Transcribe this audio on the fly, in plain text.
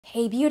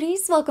Hey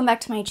beauties, welcome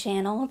back to my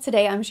channel.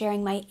 Today I'm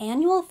sharing my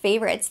annual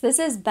favorites. This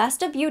is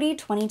Best of Beauty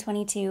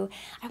 2022.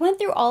 I went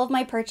through all of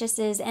my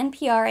purchases and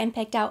PR and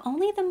picked out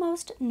only the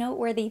most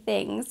noteworthy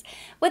things.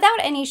 Without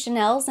any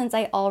Chanel, since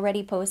I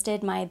already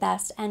posted my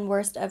best and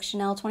worst of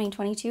Chanel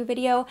 2022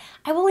 video,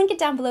 I will link it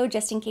down below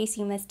just in case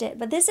you missed it,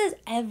 but this is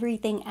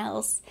everything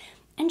else.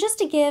 And just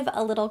to give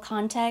a little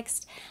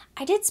context,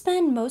 I did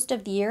spend most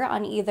of the year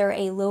on either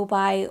a low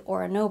buy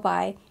or a no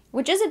buy,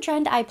 which is a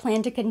trend I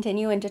plan to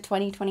continue into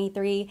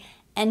 2023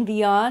 and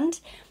beyond.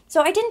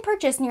 So I didn't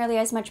purchase nearly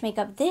as much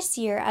makeup this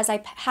year as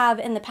I have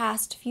in the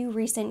past few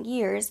recent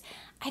years.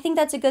 I think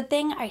that's a good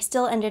thing. I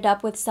still ended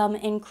up with some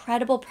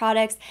incredible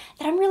products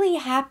that I'm really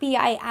happy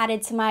I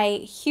added to my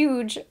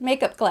huge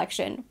makeup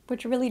collection,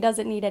 which really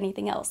doesn't need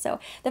anything else. So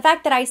the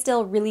fact that I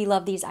still really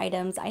love these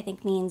items, I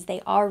think means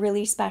they are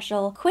really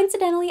special.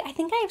 Coincidentally, I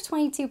think I have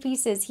 22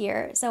 pieces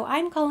here, so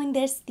I'm calling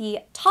this the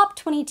top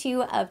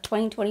 22 of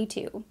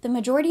 2022. The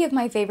majority of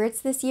my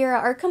favorites this year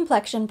are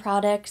complexion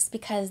products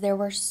because there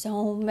were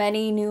so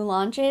many new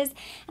launches,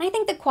 and I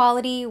think the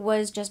quality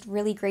was just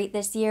really great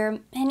this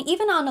year. And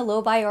even on a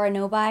low buy or a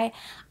no buy,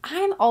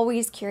 I'm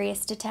always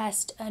curious to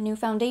test a new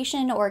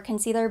foundation or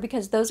concealer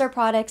because those are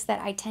products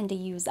that I tend to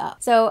use up.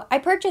 So I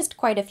purchased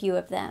quite a few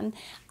of them.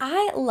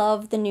 I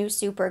love the new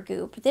Super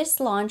Goop. This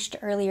launched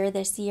earlier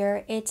this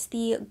year. It's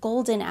the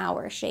Golden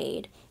Hour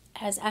shade. It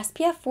has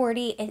SPF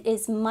 40. It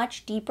is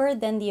much deeper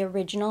than the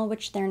original,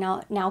 which they're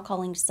now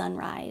calling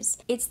Sunrise.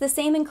 It's the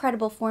same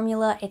incredible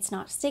formula. It's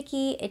not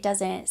sticky. It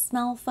doesn't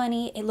smell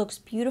funny. It looks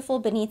beautiful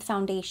beneath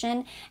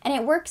foundation, and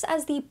it works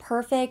as the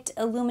perfect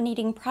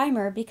illuminating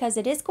primer because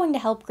it is going to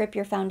help grip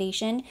your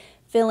foundation,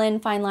 fill in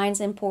fine lines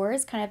and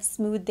pores, kind of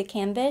smooth the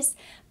canvas,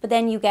 but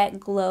then you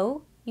get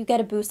glow. You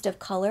get a boost of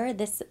color,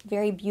 this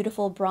very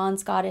beautiful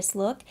bronze goddess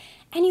look,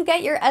 and you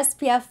get your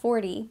SPF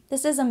 40.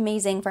 This is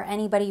amazing for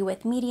anybody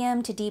with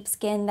medium to deep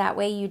skin. That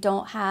way you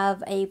don't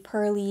have a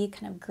pearly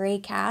kind of gray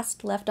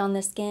cast left on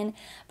the skin.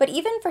 But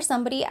even for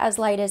somebody as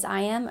light as I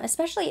am,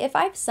 especially if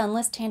I've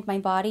sunless tanned my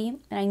body,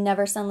 and I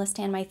never sunless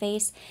tan my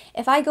face,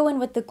 if I go in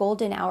with the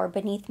Golden Hour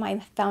beneath my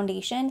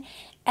foundation,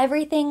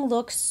 everything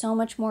looks so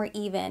much more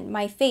even.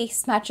 My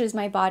face matches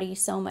my body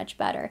so much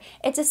better.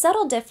 It's a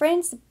subtle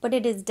difference, but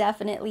it is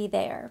definitely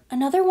there.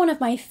 Another one of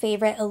my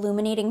favorite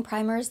illuminating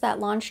primers that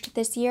launched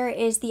this year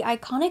is the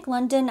iconic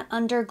London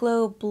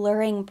Underglow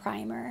Blurring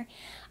Primer.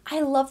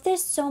 I love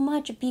this so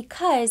much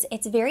because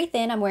it's very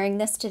thin. I'm wearing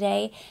this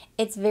today.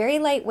 It's very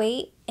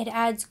lightweight. It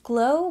adds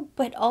glow,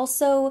 but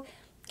also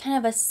kind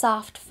of a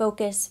soft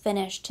focus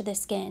finish to the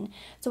skin.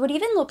 So it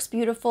even looks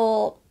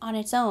beautiful on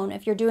its own.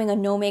 If you're doing a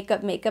no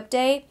makeup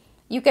day,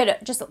 you could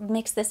just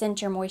mix this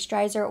into your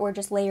moisturizer or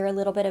just layer a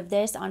little bit of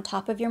this on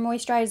top of your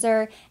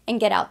moisturizer and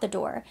get out the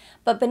door.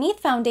 But beneath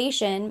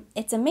foundation,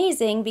 it's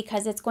amazing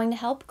because it's going to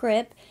help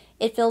grip.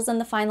 It fills in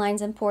the fine lines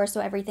and pores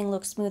so everything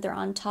looks smoother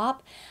on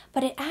top,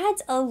 but it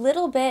adds a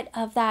little bit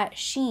of that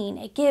sheen.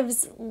 It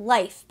gives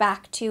life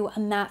back to a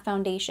matte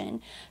foundation.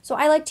 So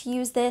I like to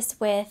use this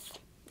with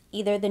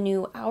either the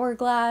new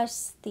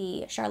Hourglass,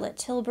 the Charlotte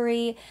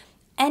Tilbury,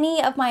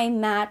 any of my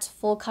matte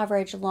full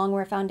coverage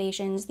longwear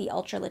foundations, the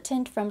Ultra Le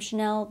Tint from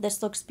Chanel.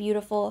 This looks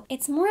beautiful.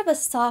 It's more of a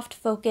soft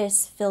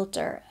focus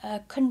filter,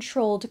 a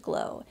controlled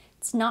glow.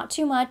 It's not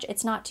too much,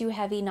 it's not too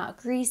heavy, not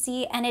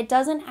greasy, and it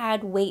doesn't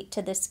add weight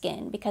to the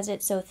skin because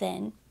it's so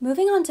thin.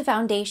 Moving on to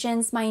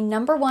foundations, my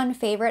number one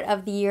favorite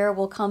of the year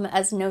will come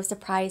as no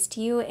surprise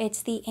to you.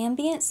 It's the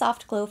Ambient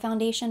Soft Glow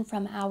Foundation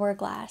from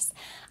Hourglass.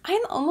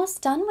 I'm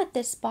almost done with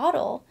this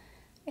bottle.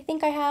 I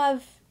think I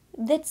have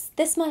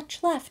this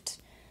much left.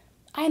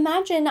 I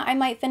imagine I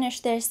might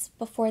finish this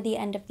before the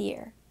end of the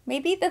year.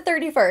 Maybe the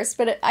 31st,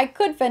 but I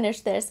could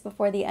finish this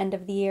before the end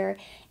of the year.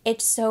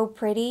 It's so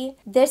pretty.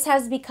 This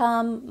has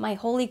become my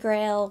holy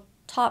grail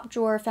top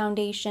drawer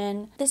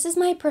foundation. This is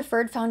my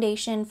preferred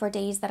foundation for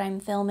days that I'm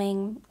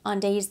filming,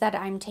 on days that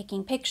I'm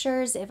taking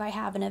pictures, if I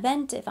have an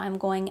event, if I'm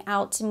going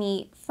out to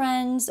meet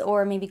friends,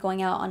 or maybe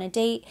going out on a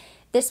date.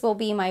 This will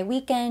be my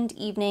weekend,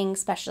 evening,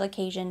 special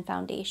occasion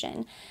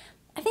foundation.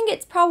 I think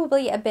it's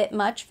probably a bit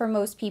much for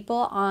most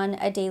people on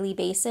a daily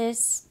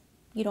basis.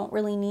 You don't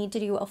really need to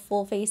do a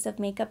full face of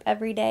makeup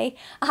every day.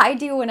 I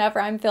do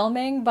whenever I'm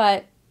filming,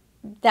 but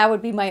that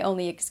would be my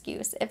only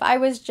excuse. If I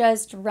was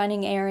just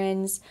running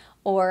errands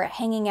or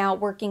hanging out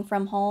working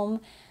from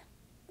home,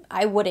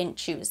 I wouldn't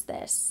choose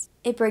this.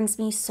 It brings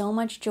me so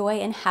much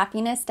joy and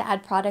happiness to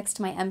add products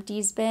to my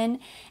empties bin,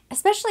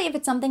 especially if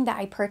it's something that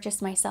I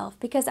purchased myself,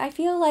 because I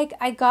feel like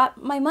I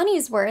got my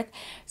money's worth.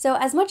 So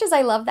as much as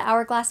I love the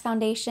Hourglass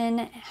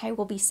foundation, I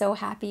will be so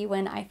happy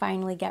when I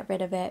finally get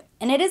rid of it.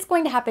 And it is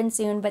going to happen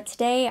soon, but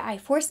today I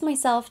forced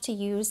myself to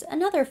use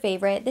another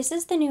favorite. This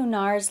is the new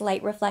NARS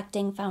Light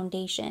Reflecting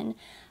Foundation.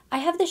 I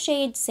have the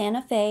shade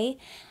Santa Fe.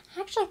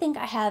 I actually think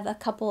I have a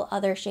couple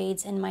other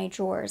shades in my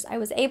drawers. I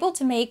was able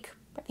to make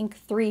I think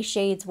 3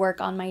 shades work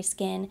on my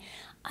skin.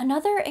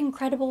 Another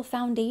incredible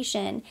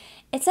foundation.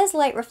 It says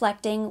light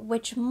reflecting,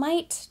 which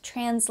might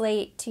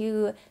translate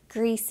to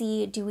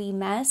greasy, dewy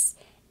mess.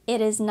 It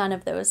is none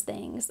of those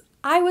things.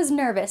 I was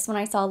nervous when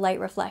I saw light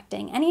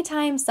reflecting.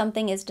 Anytime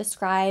something is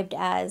described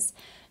as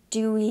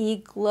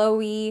dewy,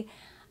 glowy,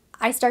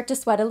 I start to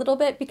sweat a little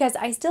bit because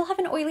I still have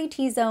an oily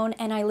T-zone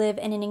and I live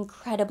in an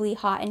incredibly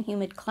hot and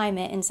humid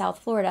climate in South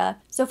Florida.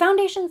 So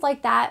foundations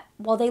like that,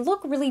 while they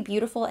look really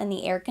beautiful in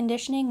the air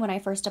conditioning when I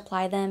first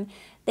apply them,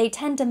 they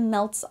tend to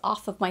melt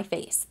off of my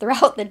face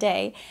throughout the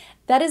day.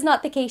 That is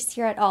not the case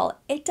here at all.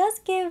 It does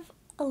give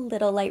a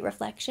little light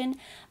reflection,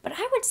 but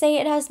I would say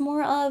it has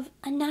more of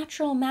a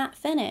natural matte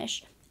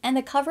finish, and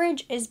the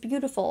coverage is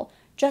beautiful.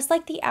 Just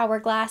like the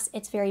Hourglass,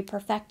 it's very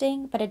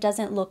perfecting, but it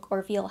doesn't look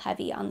or feel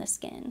heavy on the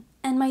skin.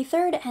 And my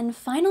third and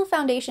final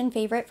foundation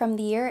favorite from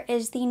the year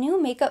is the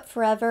new Makeup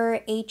Forever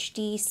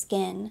HD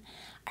Skin.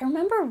 I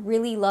remember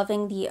really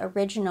loving the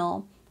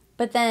original,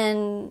 but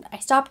then I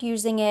stopped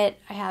using it.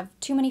 I have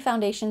too many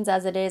foundations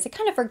as it is. I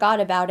kind of forgot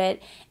about it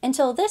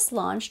until this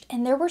launched,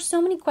 and there were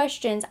so many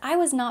questions. I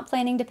was not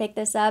planning to pick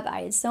this up.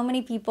 I had so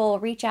many people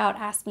reach out,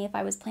 ask me if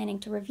I was planning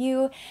to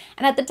review,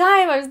 and at the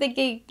time I was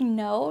thinking,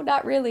 no,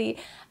 not really.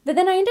 But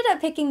then I ended up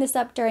picking this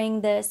up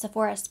during the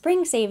Sephora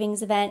Spring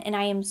Savings event, and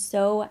I am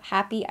so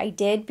happy I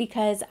did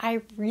because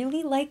I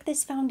really like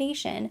this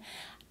foundation.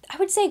 I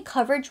would say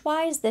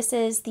coverage-wise, this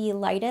is the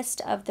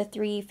lightest of the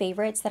three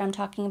favorites that I'm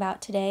talking about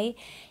today,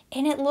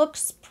 and it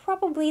looks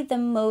probably the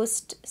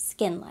most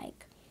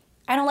skin-like.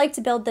 I don't like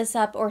to build this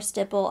up or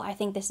stipple. I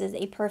think this is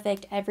a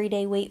perfect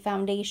everyday weight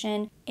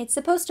foundation. It's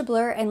supposed to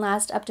blur and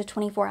last up to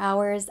 24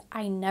 hours.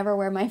 I never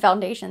wear my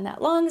foundation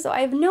that long, so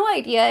I have no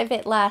idea if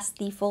it lasts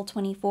the full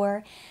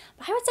 24.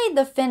 But I would say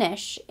the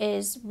finish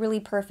is really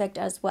perfect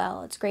as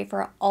well. It's great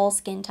for all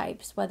skin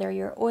types, whether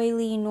you're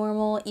oily,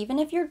 normal, even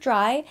if you're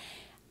dry.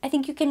 I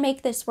think you can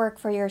make this work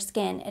for your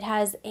skin. It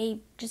has a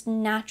just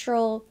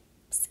natural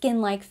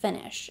skin-like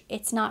finish.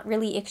 It's not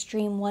really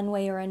extreme one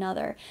way or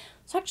another.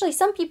 So actually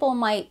some people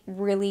might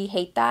really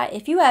hate that.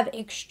 If you have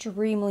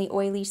extremely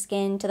oily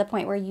skin to the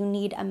point where you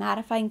need a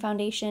mattifying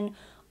foundation,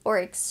 or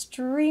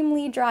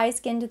extremely dry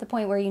skin to the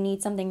point where you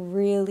need something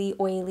really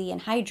oily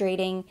and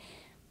hydrating,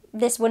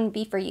 this wouldn't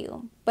be for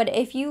you. But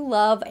if you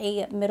love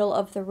a middle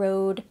of the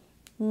road,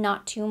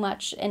 not too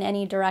much in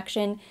any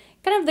direction,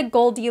 kind of the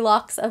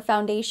Goldilocks of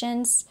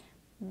foundations,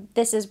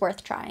 this is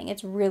worth trying.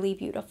 It's really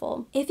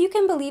beautiful. If you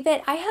can believe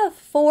it, I have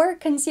 4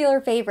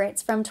 concealer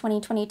favorites from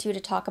 2022 to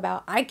talk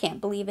about. I can't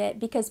believe it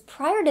because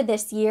prior to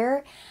this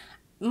year,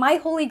 my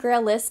holy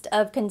grail list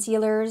of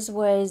concealers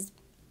was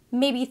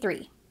maybe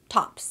 3,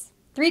 tops.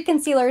 3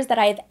 concealers that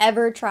I've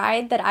ever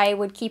tried that I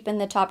would keep in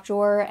the top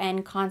drawer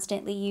and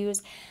constantly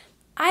use.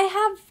 I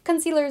have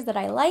concealers that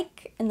I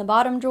like in the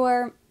bottom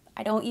drawer.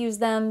 I don't use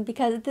them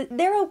because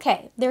they're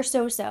okay. They're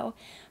so-so.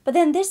 But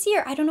then this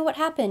year, I don't know what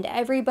happened.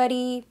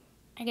 Everybody,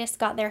 I guess,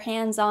 got their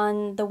hands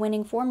on the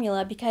winning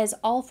formula because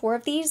all 4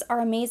 of these are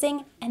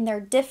amazing and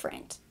they're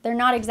different. They're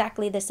not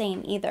exactly the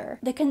same either.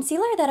 The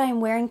concealer that I'm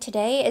wearing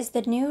today is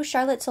the new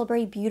Charlotte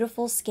Tilbury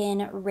Beautiful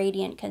Skin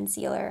Radiant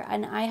Concealer,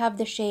 and I have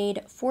the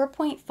shade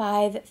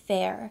 4.5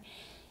 Fair.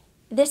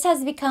 This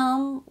has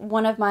become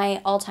one of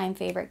my all-time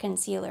favorite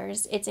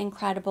concealers. It's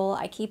incredible.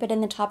 I keep it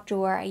in the top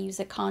drawer. I use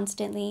it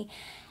constantly.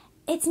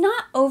 It's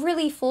not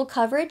overly full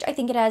coverage. I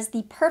think it has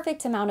the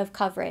perfect amount of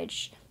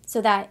coverage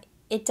so that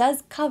it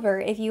does cover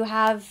if you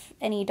have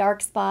any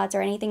dark spots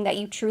or anything that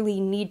you truly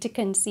need to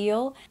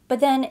conceal. But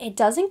then it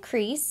doesn't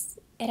crease.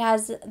 It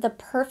has the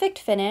perfect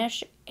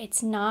finish.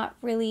 It's not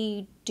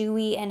really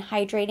dewy and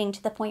hydrating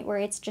to the point where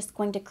it's just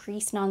going to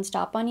crease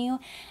nonstop on you,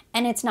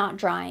 and it's not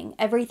drying.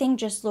 Everything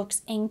just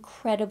looks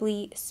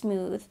incredibly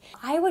smooth.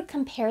 I would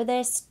compare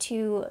this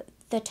to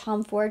the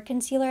Tom Ford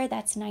concealer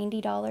that's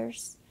 $90.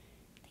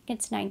 I think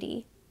it's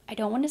 $90. I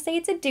don't want to say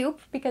it's a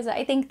dupe because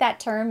I think that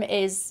term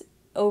is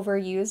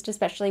overused,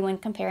 especially when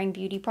comparing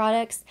beauty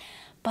products,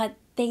 but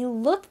they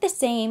look the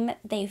same,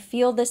 they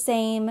feel the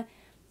same.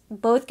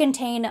 Both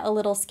contain a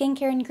little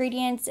skincare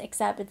ingredients,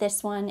 except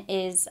this one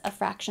is a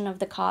fraction of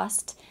the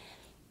cost.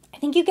 I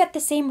think you get the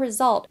same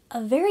result.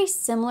 A very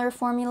similar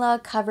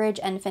formula, coverage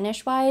and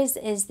finish-wise,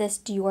 is this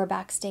Dior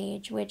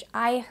Backstage, which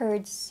I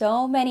heard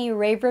so many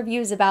rave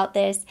reviews about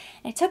this,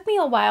 and it took me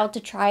a while to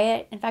try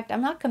it. In fact,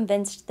 I'm not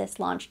convinced this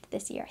launched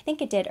this year. I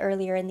think it did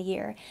earlier in the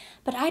year.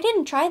 But I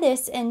didn't try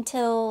this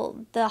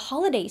until the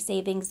holiday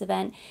savings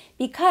event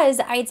because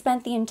I had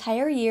spent the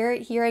entire year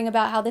hearing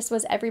about how this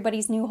was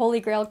everybody's new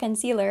holy grail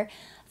concealer.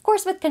 Of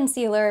course, with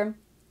concealer,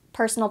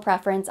 personal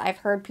preference, I've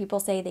heard people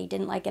say they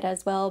didn't like it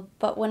as well,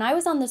 but when I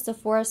was on the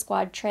Sephora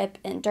Squad trip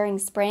during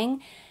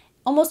spring,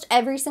 almost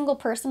every single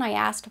person I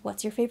asked,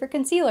 what's your favorite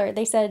concealer?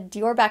 They said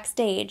Dior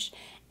Backstage,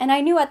 and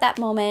I knew at that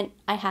moment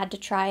I had to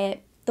try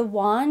it. The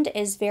wand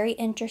is very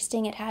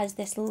interesting. It has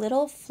this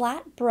little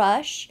flat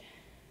brush,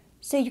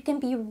 so you can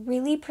be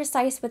really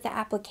precise with the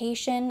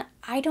application.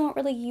 I don't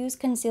really use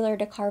concealer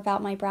to carve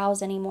out my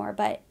brows anymore,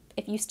 but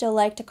if you still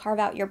like to carve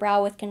out your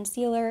brow with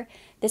concealer,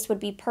 this would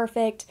be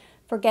perfect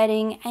for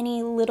getting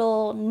any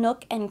little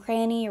nook and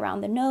cranny around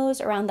the nose,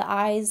 around the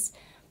eyes.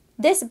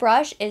 This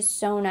brush is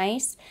so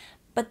nice,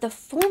 but the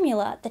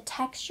formula, the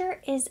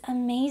texture is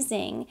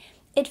amazing.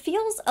 It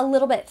feels a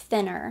little bit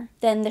thinner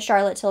than the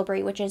Charlotte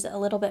Tilbury, which is a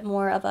little bit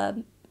more of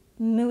a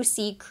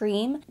moussey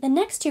cream. The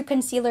next two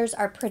concealers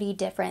are pretty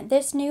different.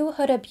 This new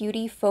Huda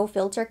Beauty Faux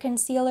Filter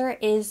Concealer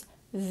is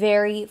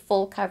very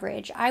full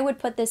coverage. I would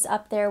put this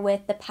up there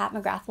with the Pat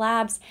McGrath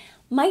Labs.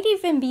 Might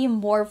even be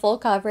more full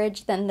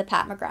coverage than the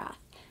Pat McGrath,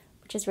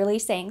 which is really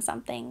saying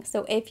something.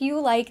 So if you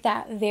like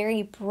that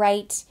very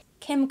bright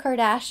Kim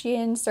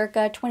Kardashian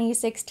circa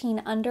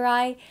 2016 under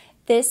eye,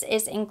 this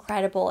is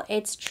incredible.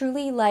 It's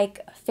truly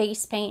like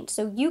face paint,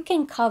 so you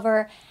can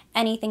cover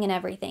anything and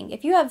everything.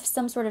 If you have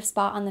some sort of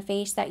spot on the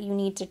face that you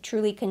need to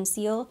truly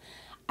conceal,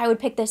 I would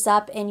pick this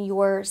up in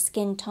your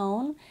skin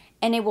tone,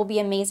 and it will be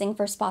amazing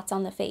for spots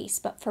on the face.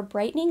 But for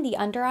brightening the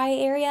under eye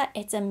area,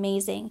 it's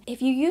amazing.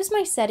 If you use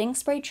my setting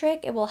spray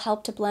trick, it will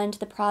help to blend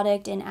the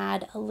product and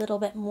add a little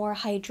bit more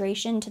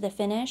hydration to the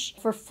finish.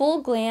 For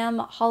full glam,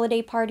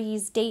 holiday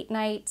parties, date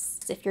nights,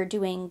 if you're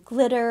doing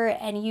glitter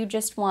and you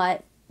just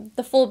want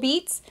the full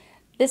beats,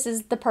 this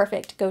is the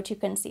perfect go-to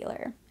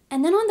concealer.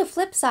 And then on the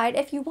flip side,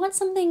 if you want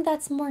something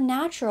that's more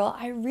natural,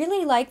 I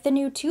really like the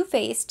new Too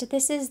Faced.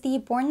 This is the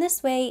Born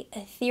This Way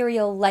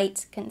Ethereal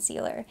Light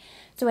Concealer.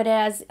 So it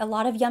has a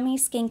lot of yummy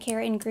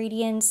skincare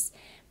ingredients,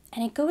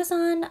 and it goes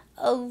on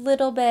a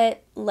little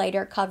bit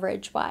lighter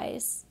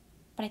coverage-wise.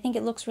 But I think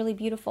it looks really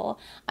beautiful.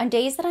 On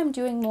days that I'm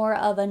doing more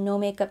of a no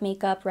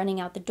makeup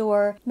running out the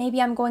door, maybe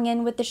I'm going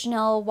in with the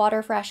Chanel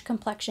Water Fresh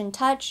Complexion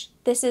Touch,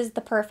 this is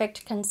the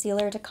perfect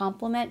concealer to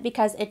complement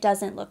because it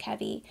doesn't look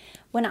heavy.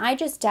 When I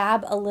just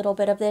dab a little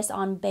bit of this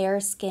on bare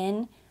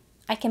skin,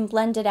 I can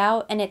blend it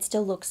out and it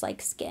still looks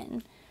like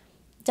skin.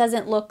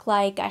 Doesn't look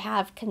like I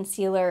have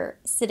concealer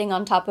sitting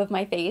on top of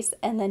my face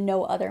and then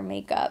no other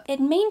makeup. It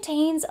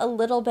maintains a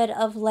little bit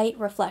of light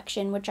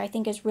reflection, which I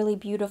think is really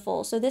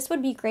beautiful. So this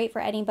would be great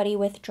for anybody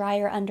with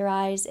drier under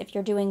eyes. If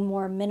you're doing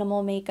more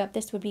minimal makeup,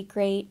 this would be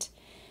great.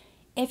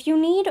 If you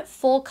need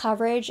full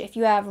coverage, if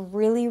you have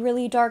really,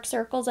 really dark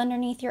circles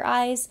underneath your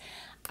eyes,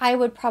 I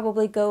would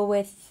probably go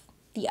with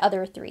the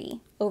other three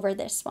over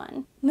this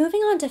one.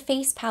 Moving on to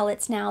face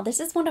palettes now, this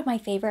is one of my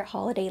favorite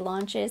holiday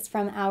launches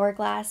from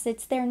Hourglass.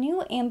 It's their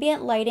new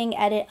Ambient Lighting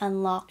Edit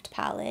Unlocked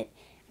palette.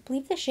 I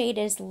believe the shade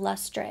is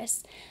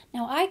Lustrous.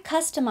 Now I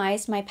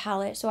customized my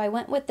palette, so I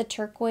went with the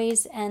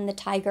turquoise and the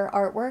tiger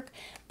artwork,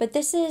 but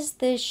this is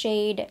the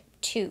shade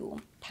 2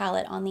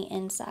 palette on the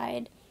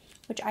inside,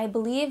 which I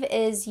believe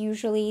is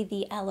usually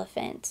the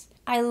elephant.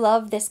 I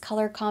love this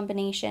color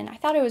combination. I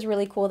thought it was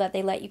really cool that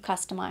they let you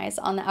customize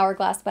on the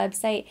Hourglass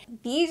website.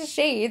 These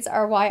shades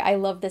are why I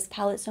love this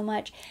palette so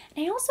much.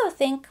 And I also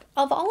think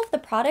of all of the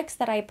products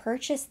that I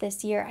purchased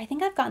this year, I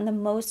think I've gotten the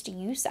most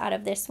use out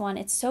of this one.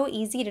 It's so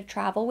easy to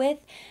travel with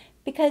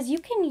because you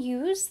can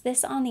use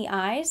this on the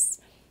eyes.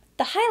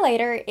 The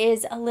highlighter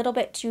is a little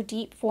bit too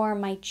deep for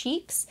my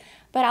cheeks,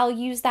 but I'll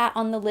use that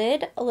on the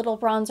lid, a little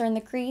bronzer in the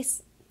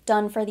crease,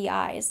 done for the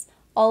eyes.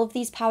 All of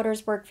these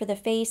powders work for the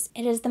face.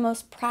 It is the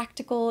most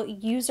practical,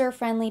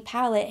 user-friendly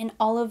palette, and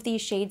all of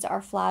these shades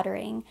are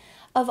flattering.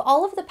 Of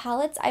all of the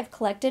palettes I've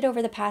collected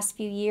over the past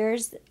few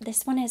years,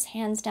 this one is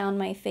hands down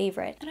my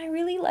favorite. And I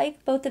really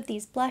like both of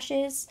these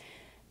blushes.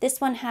 This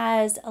one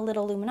has a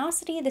little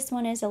luminosity. This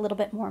one is a little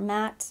bit more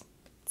matte,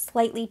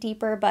 slightly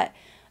deeper, but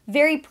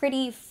very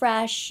pretty,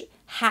 fresh,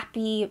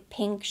 happy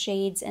pink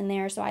shades in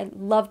there. So I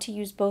love to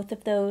use both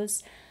of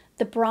those.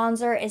 The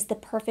bronzer is the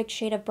perfect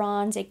shade of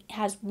bronze. It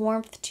has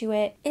warmth to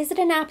it. Is it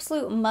an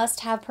absolute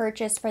must-have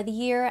purchase for the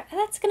year?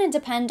 That's going to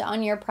depend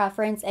on your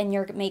preference and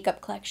your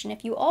makeup collection.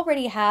 If you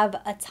already have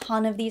a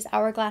ton of these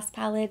Hourglass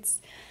palettes,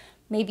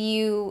 maybe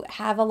you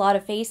have a lot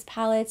of face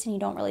palettes and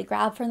you don't really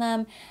grab for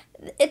them,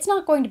 it's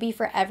not going to be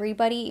for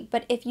everybody.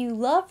 But if you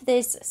love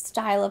this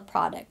style of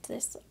product,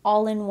 this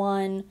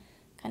all-in-one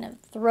kind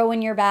of throw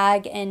in your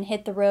bag and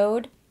hit the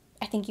road,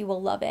 I think you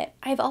will love it.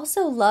 I've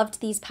also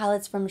loved these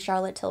palettes from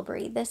Charlotte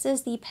Tilbury. This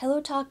is the Pillow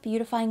Talk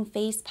Beautifying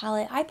Face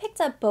palette. I picked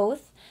up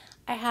both.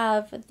 I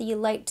have the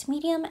light to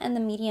medium and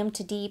the medium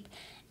to deep.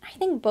 I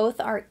think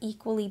both are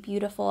equally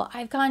beautiful.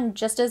 I've gotten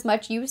just as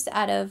much use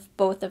out of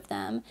both of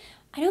them.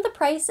 I know the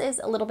price is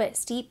a little bit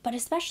steep, but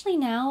especially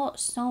now,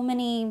 so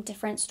many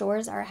different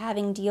stores are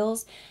having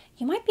deals.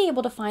 You might be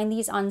able to find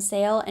these on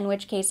sale, in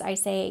which case I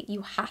say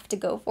you have to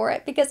go for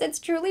it because it's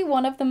truly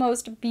one of the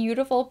most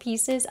beautiful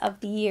pieces of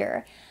the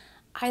year.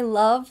 I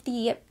love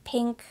the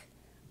pink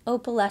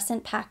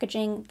opalescent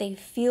packaging. They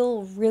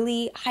feel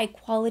really high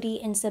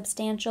quality and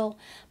substantial,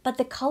 but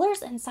the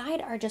colors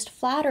inside are just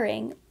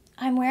flattering.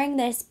 I'm wearing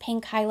this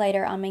pink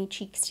highlighter on my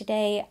cheeks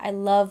today. I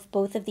love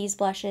both of these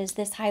blushes.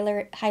 This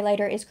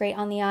highlighter is great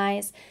on the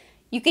eyes.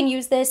 You can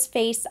use this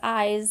face,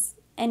 eyes,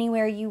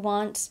 anywhere you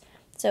want.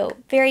 So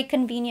very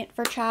convenient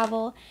for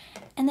travel.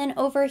 And then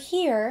over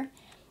here,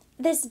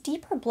 this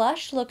deeper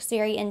blush looks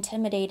very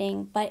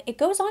intimidating, but it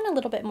goes on a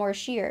little bit more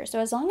sheer. So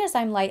as long as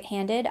I'm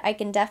light-handed, I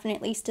can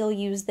definitely still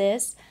use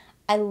this.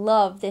 I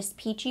love this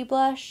peachy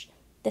blush.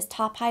 This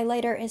top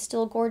highlighter is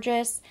still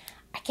gorgeous.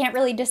 I can't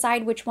really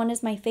decide which one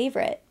is my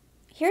favorite.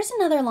 Here's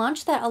another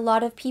launch that a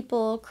lot of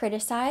people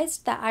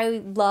criticized that I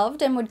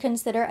loved and would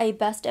consider a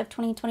best of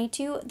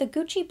 2022, the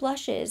Gucci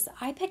blushes.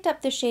 I picked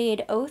up the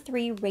shade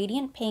 03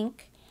 Radiant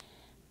Pink.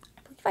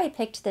 I believe I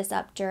picked this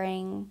up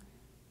during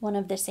one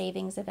of the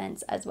savings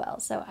events as well,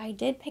 so I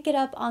did pick it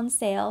up on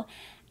sale.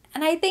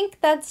 And I think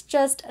that's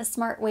just a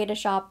smart way to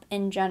shop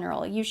in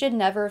general. You should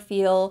never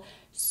feel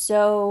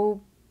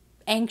so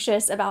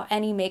anxious about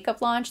any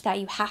makeup launch that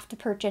you have to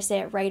purchase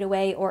it right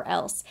away or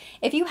else.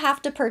 If you have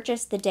to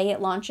purchase the day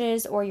it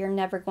launches or you're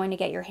never going to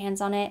get your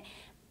hands on it,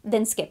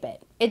 then skip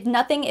it.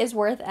 Nothing is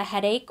worth a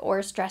headache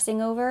or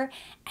stressing over,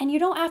 and you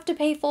don't have to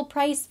pay full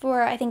price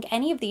for, I think,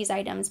 any of these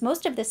items.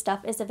 Most of this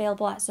stuff is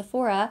available at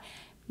Sephora.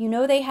 You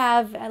know they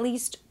have at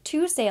least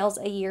 2 sales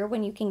a year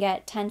when you can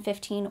get 10,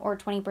 15, or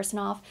 20%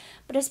 off.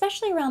 But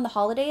especially around the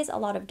holidays, a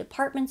lot of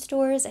department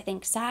stores, I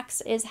think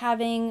Saks is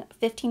having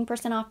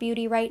 15% off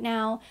beauty right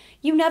now.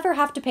 You never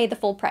have to pay the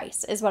full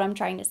price, is what I'm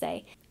trying to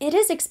say. It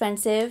is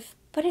expensive,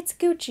 but it's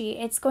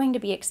Gucci. It's going to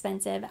be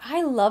expensive.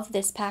 I love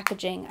this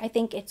packaging. I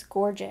think it's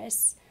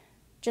gorgeous.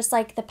 Just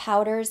like the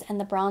powders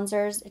and the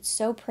bronzers, it's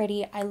so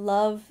pretty. I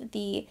love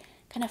the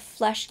kind of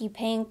fleshy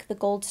pink. The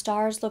gold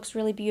stars looks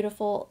really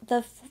beautiful.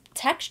 The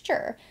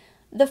texture,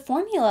 the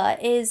formula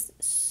is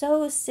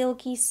so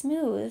silky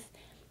smooth.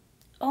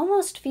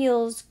 Almost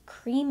feels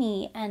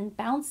creamy and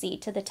bouncy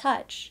to the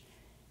touch.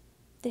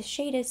 This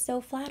shade is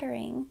so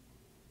flattering.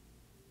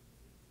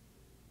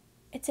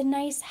 It's a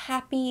nice,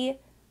 happy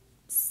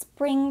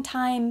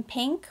springtime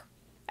pink.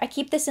 I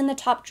keep this in the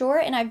top drawer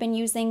and I've been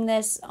using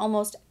this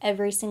almost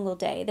every single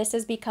day. This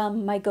has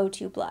become my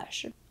go-to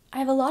blush. I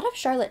have a lot of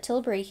Charlotte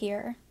Tilbury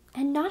here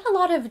and not a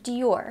lot of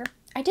Dior.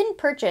 I didn't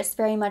purchase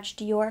very much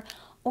Dior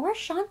or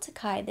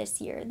Chantecaille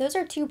this year. Those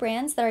are 2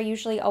 brands that are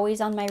usually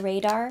always on my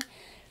radar.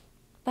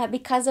 But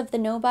because of the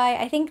no-buy,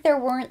 I think there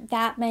weren't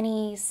that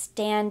many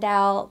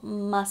standout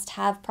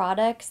must-have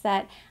products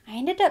that I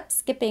ended up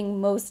skipping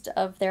most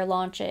of their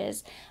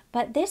launches.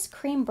 But this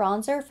cream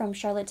bronzer from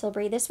Charlotte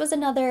Tilbury, this was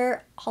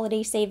another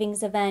holiday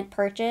savings event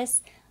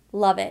purchase.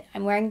 Love it.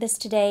 I'm wearing this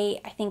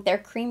today. I think their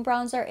cream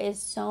bronzer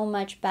is so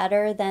much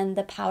better than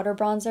the powder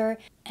bronzer,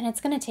 and it's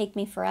going to take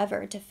me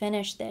forever to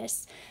finish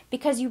this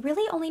because you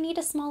really only need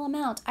a small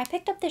amount. I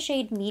picked up the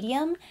shade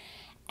medium,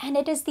 and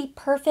it is the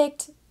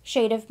perfect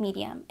shade of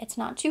medium. It's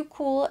not too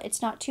cool,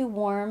 it's not too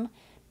warm.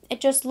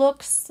 It just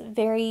looks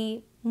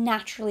very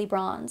naturally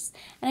bronze.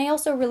 And I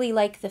also really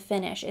like the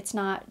finish. It's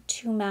not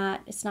too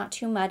matte, it's not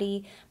too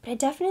muddy, but it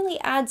definitely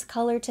adds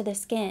color to the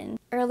skin.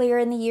 Earlier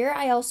in the year,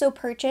 I also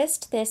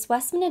purchased this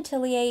Westman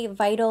Atelier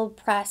Vital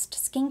Pressed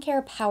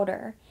Skincare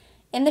Powder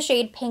in the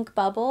shade Pink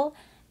Bubble,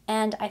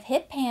 and I've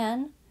hit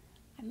pan.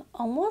 I'm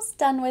almost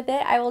done with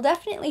it. I will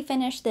definitely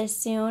finish this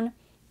soon,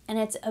 and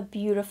it's a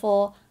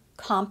beautiful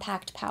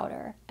compact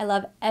powder. I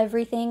love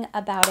everything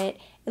about it.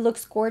 It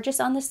looks gorgeous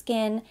on the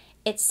skin.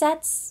 It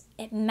sets,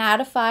 it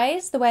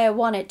mattifies the way I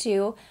want it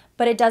to,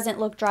 but it doesn't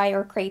look dry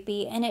or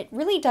crepey, and it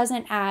really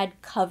doesn't add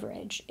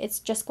coverage. It's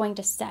just going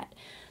to set.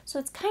 So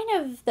it's kind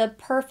of the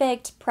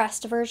perfect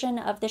pressed version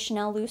of the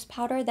Chanel loose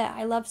powder that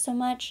I love so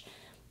much.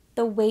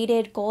 The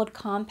weighted gold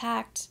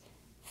compact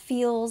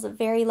feels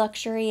very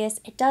luxurious.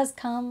 It does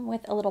come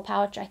with a little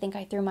pouch. I think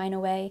I threw mine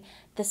away.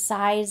 The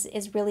size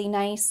is really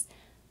nice.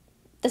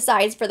 The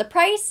size for the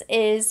price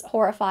is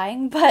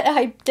horrifying, but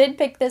I did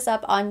pick this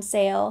up on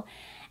sale,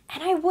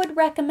 and I would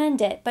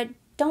recommend it, but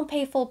don't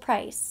pay full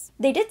price.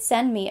 They did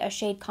send me a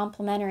shade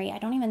complimentary. I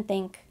don't even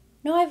think,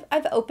 no,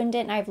 I've opened it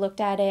and I've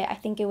looked at it. I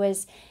think it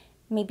was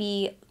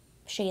maybe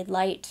shade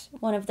light,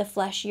 one of the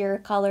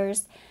fleshier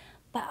colors,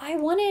 but I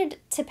wanted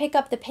to pick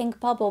up the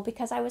Pink Bubble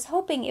because I was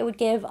hoping it would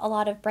give a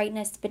lot of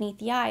brightness beneath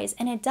the eyes,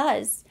 and it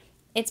does.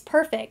 It's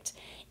perfect.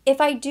 If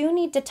I do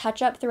need to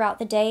touch up throughout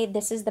the day,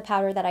 this is the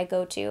powder that I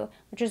go to,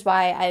 which is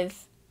why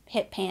I've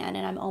hit pan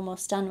and I'm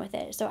almost done with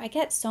it. So I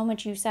get so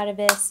much use out of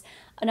this.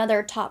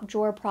 Another top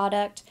drawer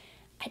product.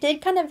 I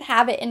did kind of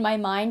have it in my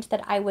mind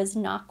that I was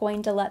not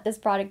going to let this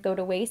product go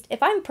to waste.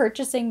 If I'm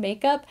purchasing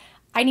makeup,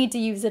 I need to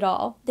use it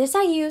all. This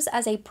I use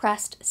as a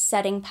pressed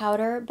setting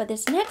powder, but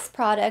this next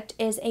product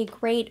is a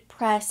great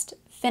pressed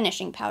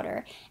finishing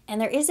powder.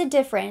 And there is a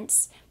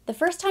difference. The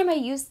first time I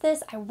used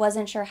this, I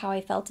wasn't sure how I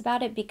felt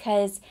about it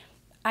because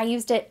I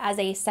used it as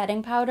a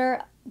setting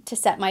powder to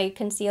set my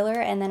concealer,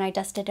 and then I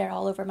dusted it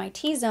all over my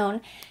T-zone,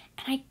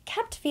 and I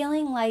kept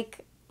feeling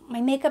like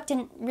my makeup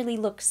didn't really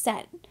look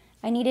set.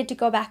 I needed to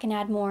go back and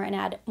add more and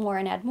add more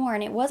and add more,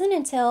 and it wasn't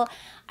until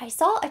I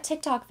saw a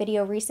TikTok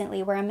video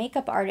recently where a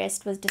makeup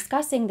artist was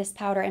discussing this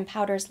powder and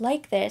powders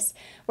like this,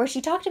 where she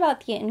talked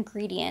about the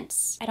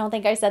ingredients. I don't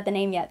think I said the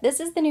name yet.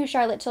 This is the new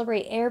Charlotte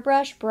Tilbury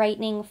Airbrush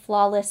Brightening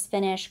Flawless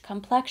Finish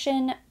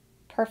Complexion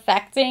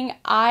Perfecting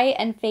Eye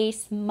and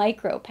Face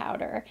Micro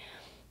Powder.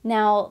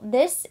 Now,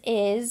 this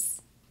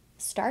is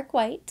stark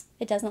white.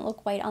 It doesn't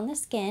look white on the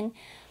skin,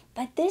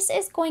 but this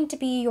is going to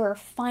be your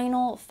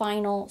final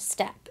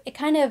step. It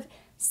kind of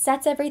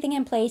sets everything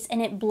in place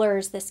and it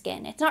blurs the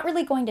skin. It's not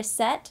really going to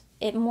set,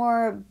 it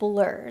more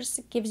blurs.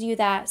 It gives you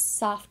that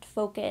soft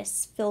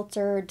focus,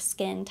 filtered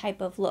skin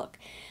type of look.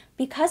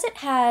 because it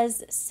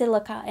has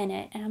silica in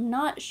it, and I'm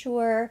not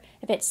sure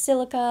if it's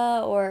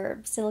silica or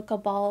silica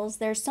balls,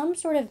 there's some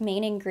sort of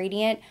main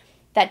ingredient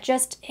that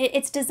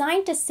it's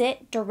designed to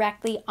sit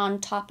directly on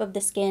top of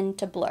the skin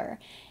to blur.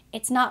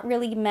 It's not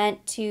really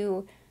meant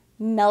to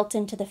melt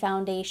into the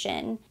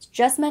foundation. It's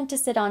just meant to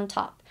sit on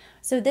top.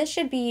 So this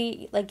should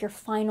be like your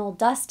final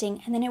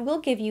dusting, and then it will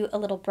give you a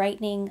little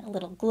brightening, a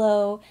little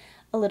glow,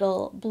 a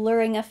little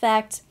blurring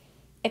effect.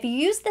 If you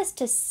use this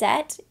to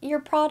set your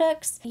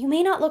products, you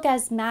may not look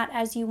as matte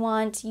as you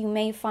want. You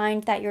may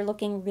find that you're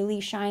looking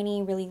really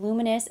shiny, really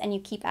luminous, and you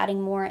keep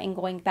adding more and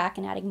going back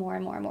and adding more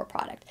and more and more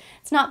product.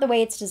 It's not the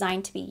way it's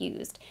designed to be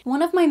used.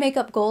 One of my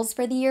makeup goals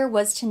for the year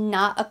was to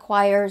not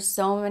acquire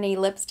so many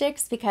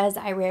lipsticks because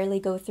I rarely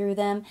go through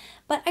them,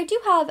 but I do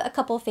have a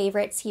couple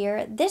favorites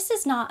here. This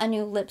is not a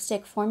new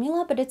lipstick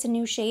formula, but it's a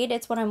new shade.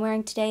 It's what I'm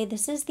wearing today.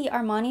 This is the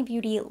Armani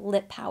Beauty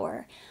Lip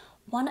Power.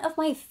 One of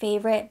my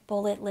favorite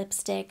bullet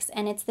lipsticks,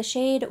 and it's the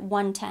shade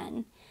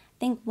 110. I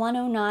think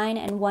 109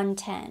 and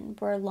 110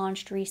 were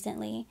launched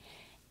recently.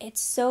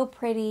 It's so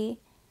pretty.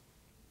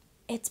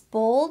 It's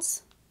bold,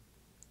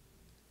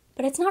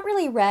 but it's not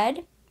really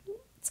red.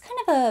 It's kind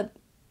of a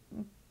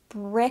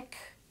brick,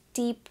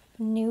 deep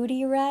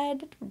nudie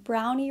red,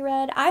 brownie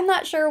red. I'm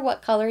not sure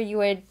what color you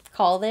would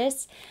call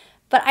this,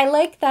 but I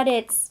like that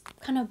it's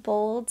kind of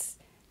bold,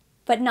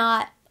 but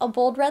not a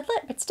bold red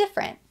lip. It's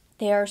different.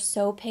 They are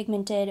so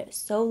pigmented,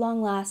 so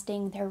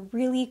long-lasting. They're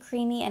really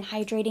creamy and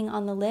hydrating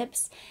on the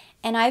lips.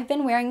 And I've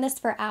been wearing this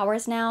for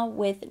hours now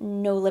with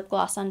no lip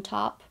gloss on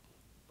top,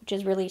 which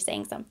is really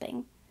saying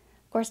something.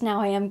 Of course,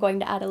 now I am going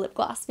to add a lip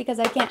gloss because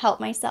I can't help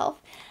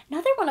myself.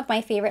 Another one of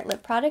my favorite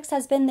lip products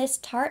has been this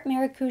Tarte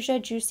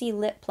Maracuja Juicy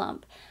Lip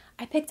Plump.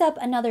 I picked up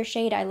another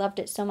shade. I loved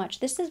it so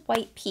much. This is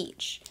White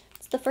Peach.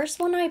 It's the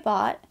first one I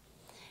bought,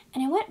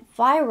 and it went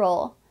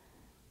viral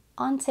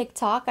on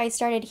TikTok. I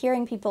started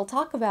hearing people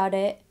talk about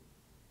it.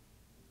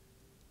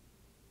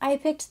 I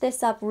picked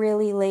this up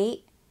really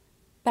late,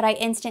 but I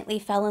instantly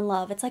fell in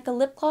love. It's like a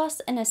lip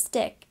gloss and a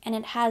stick, and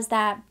it has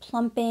that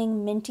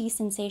plumping, minty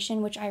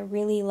sensation, which I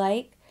really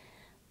like.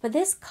 But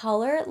this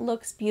color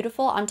looks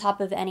beautiful on top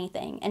of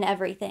anything and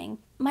everything.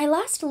 My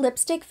last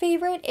lipstick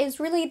favorite is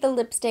really the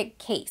lipstick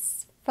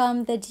case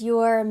from the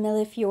Dior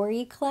Mille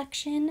Fiori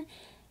collection.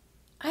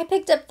 I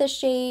picked up the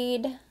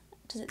shade,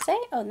 does it say?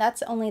 Oh,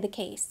 that's only the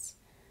case.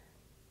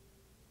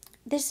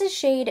 This is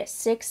shade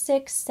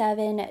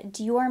 667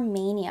 Dior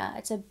Mania.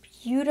 It's a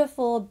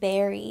beautiful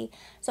berry.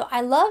 So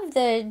I love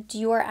the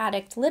Dior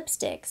Addict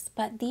lipsticks,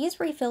 but these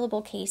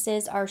refillable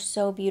cases are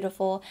so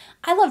beautiful.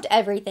 I loved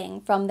everything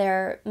from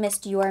their Miss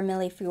Dior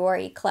Mille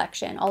Fiori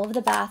collection. All of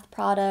the bath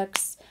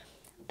products.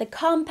 The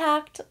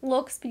compact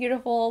looks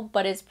beautiful,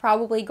 but is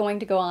probably going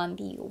to go on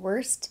the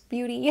worst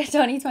beauty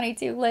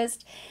 2022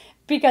 list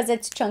because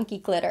it's chunky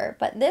glitter.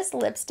 But this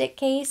lipstick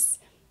case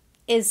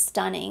is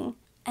stunning.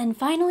 And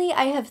finally,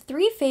 I have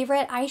 3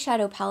 favorite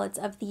eyeshadow palettes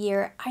of the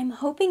year. I'm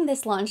hoping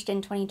this launched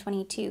in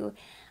 2022.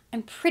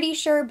 I'm pretty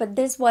sure, but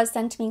this was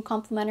sent to me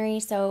complimentary,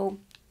 so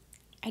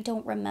I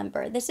don't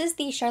remember. This is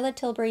the Charlotte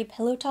Tilbury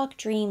Pillow Talk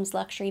Dreams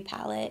Luxury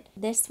Palette.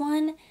 This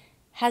one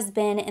has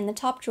been in the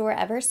top drawer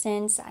ever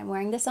since. I'm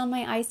wearing this on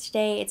my eyes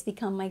today. It's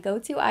become my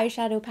go-to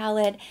eyeshadow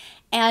palette.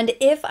 And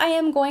if I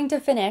am going to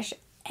finish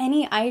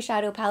any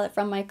eyeshadow palette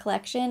from my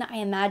collection, I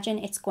imagine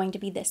it's going to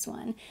be this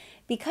one,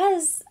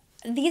 because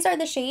these are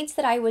the shades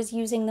that I was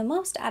using the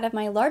most out of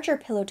my larger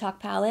Pillow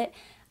Talk palette.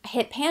 I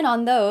hit pan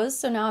on those,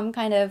 so now I'm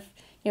kind of,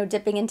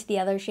 dipping into the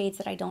other shades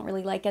that I don't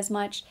really like as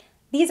much.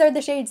 These are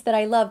the shades that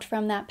I loved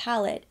from that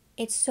palette.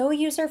 It's so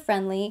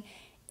user-friendly.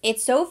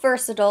 It's so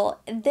versatile.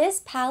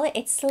 This palette,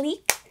 it's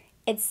sleek,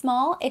 it's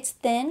small, it's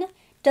thin,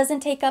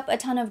 doesn't take up a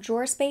ton of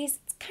drawer space.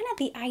 It's kind of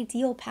the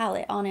ideal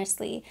palette,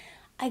 honestly.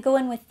 I go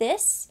in with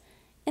this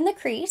in the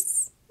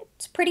crease.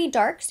 It's pretty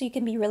dark, so you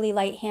can be really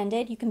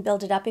light-handed. You can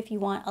build it up if you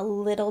want a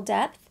little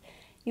depth.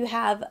 You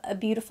have a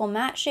beautiful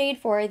matte shade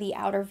for the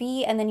outer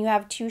V, and then you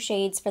have 2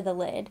 shades for the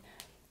lid.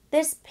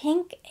 This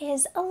pink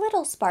is a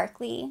little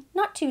sparkly,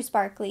 not too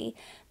sparkly,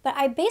 but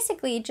I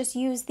basically just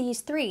use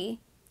these 3,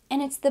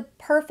 and it's the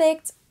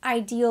perfect,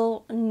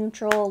 ideal,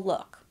 neutral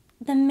look.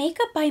 The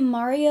Makeup by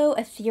Mario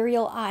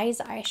Ethereal Eyes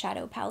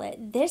eyeshadow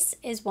palette. This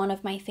is one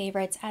of my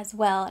favorites as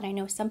well, and I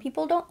know some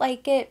people don't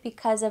like it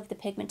because of the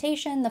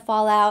pigmentation, the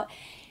fallout.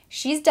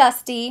 She's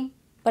dusty,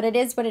 but it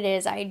is what it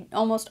is. I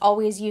almost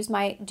always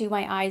do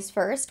my eyes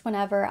first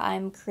whenever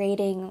I'm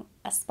creating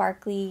a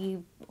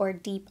sparkly or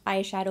deep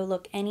eyeshadow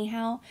look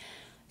anyhow.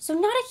 So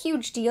not a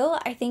huge deal.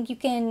 I think you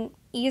can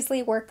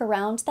easily work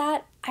around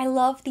that. I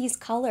love these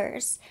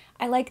colors.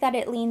 I like that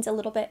it leans a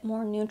little bit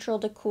more neutral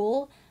to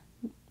cool.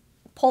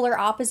 Polar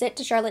opposite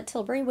to Charlotte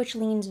Tilbury, which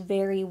leans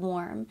very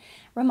warm.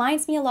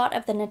 Reminds me a lot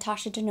of the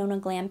Natasha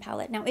Denona Glam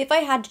palette. Now, if I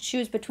had to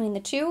choose between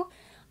the two,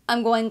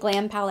 I'm going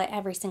glam palette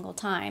every single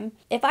time.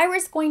 If I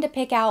was going to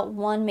pick out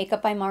one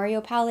Makeup by Mario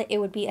palette, it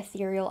would be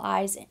Ethereal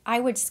Eyes. I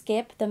would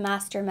skip the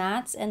Master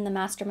Mattes and the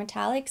Master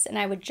Metallics, and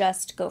I would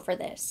just go for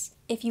this.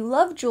 If you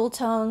love jewel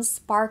tones,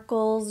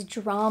 sparkles,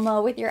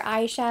 drama with your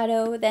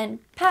eyeshadow, then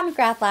Pat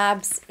McGrath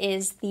Labs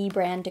is the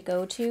brand to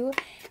go to.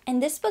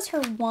 And this was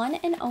her one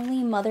and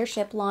only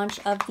Mothership launch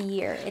of the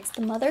year. It's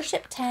the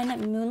Mothership 10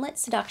 Moonlit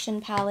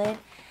Seduction palette.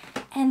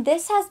 And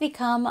this has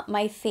become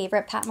my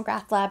favorite Pat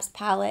McGrath Labs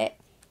palette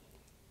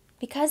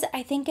because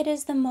I think it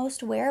is the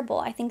most wearable.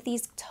 I think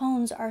these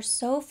tones are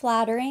so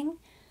flattering.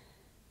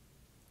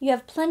 You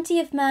have plenty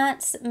of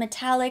mattes,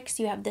 metallics,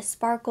 you have the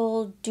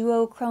sparkle,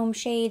 duochrome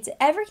shades,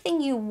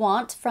 everything you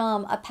want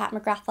from a Pat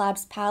McGrath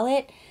Labs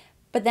palette,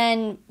 but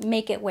then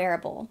make it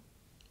wearable.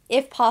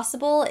 If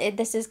possible,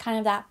 this is kind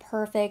of that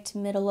perfect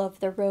middle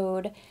of the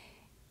road.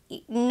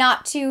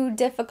 Not too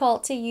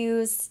difficult to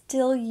use,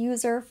 still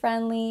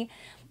user-friendly.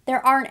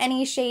 There aren't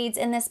any shades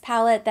in this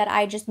palette that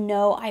I just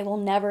know I will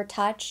never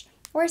touch.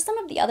 Whereas some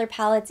of the other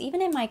palettes,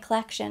 even in my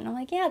collection, I'm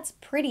like, yeah, it's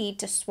pretty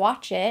to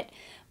swatch it,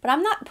 but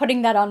I'm not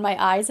putting that on my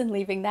eyes and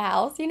leaving the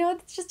house. You know,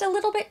 it's just a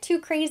little bit too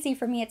crazy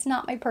for me. It's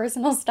not my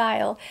personal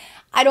style.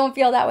 I don't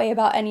feel that way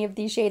about any of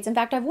these shades. In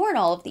fact, I've worn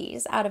all of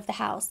these out of the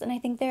house, and I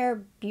think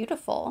they're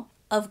beautiful.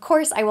 Of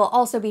course, I will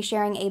also be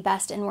sharing a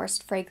best and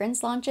worst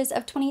fragrance launches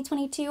of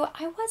 2022.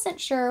 I wasn't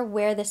sure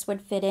where this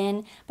would fit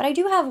in, but I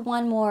do have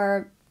one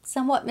more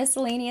somewhat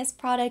miscellaneous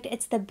product.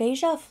 It's the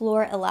Beija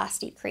Flor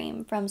Elasti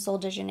Cream from Sol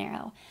de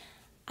Janeiro.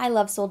 I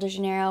love Sol de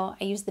Janeiro.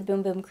 I use the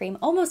Boom Boom Cream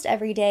almost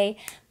every day,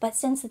 but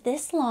since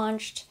this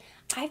launched,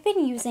 I've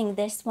been using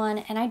this one,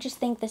 and I just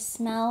think the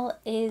smell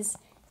is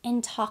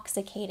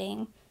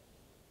intoxicating.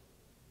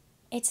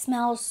 It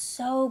smells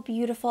so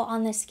beautiful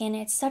on the skin.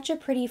 It's such a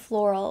pretty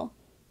floral,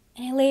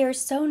 and it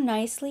layers so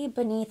nicely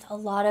beneath a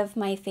lot of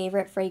my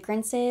favorite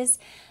fragrances.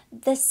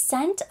 The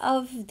scent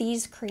of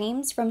these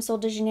creams from Sol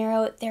de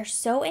Janeiro, they're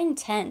so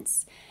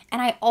intense,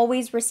 and I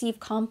always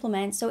receive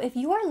compliments. So if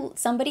you are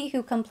somebody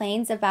who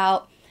complains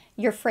about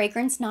your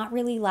fragrance not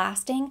really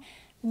lasting,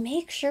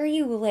 make sure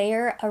you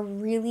layer a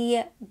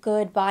really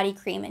good body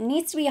cream. It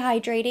needs to be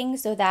hydrating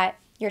so that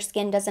your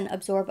skin doesn't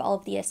absorb all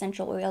of the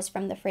essential oils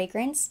from the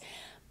fragrance.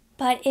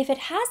 But if it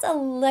has a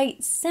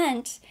light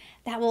scent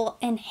that will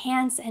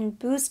enhance and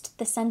boost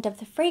the scent of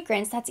the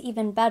fragrance, that's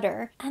even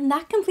better. And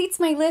that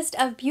completes my list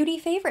of beauty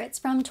favorites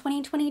from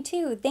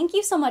 2022. Thank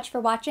you so much for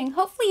watching.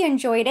 Hopefully you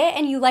enjoyed it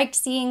and you liked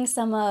seeing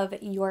some of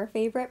your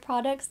favorite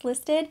products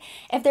listed.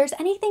 If there's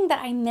anything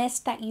that I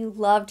missed that you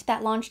loved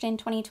that launched in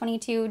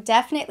 2022,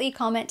 definitely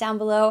comment down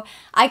below.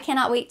 I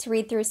cannot wait to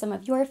read through some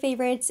of your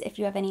favorites. If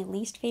you have any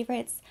least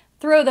favorites,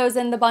 throw those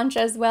in the bunch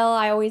as well.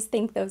 I always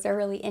think those are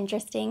really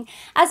interesting.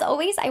 As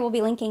always, I will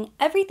be linking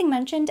everything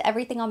mentioned.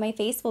 Everything on my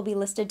face will be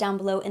listed down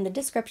below in the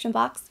description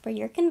box for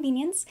your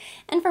convenience.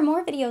 And for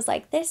more videos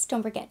like this,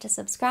 don't forget to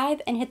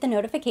subscribe and hit the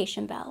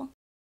notification bell.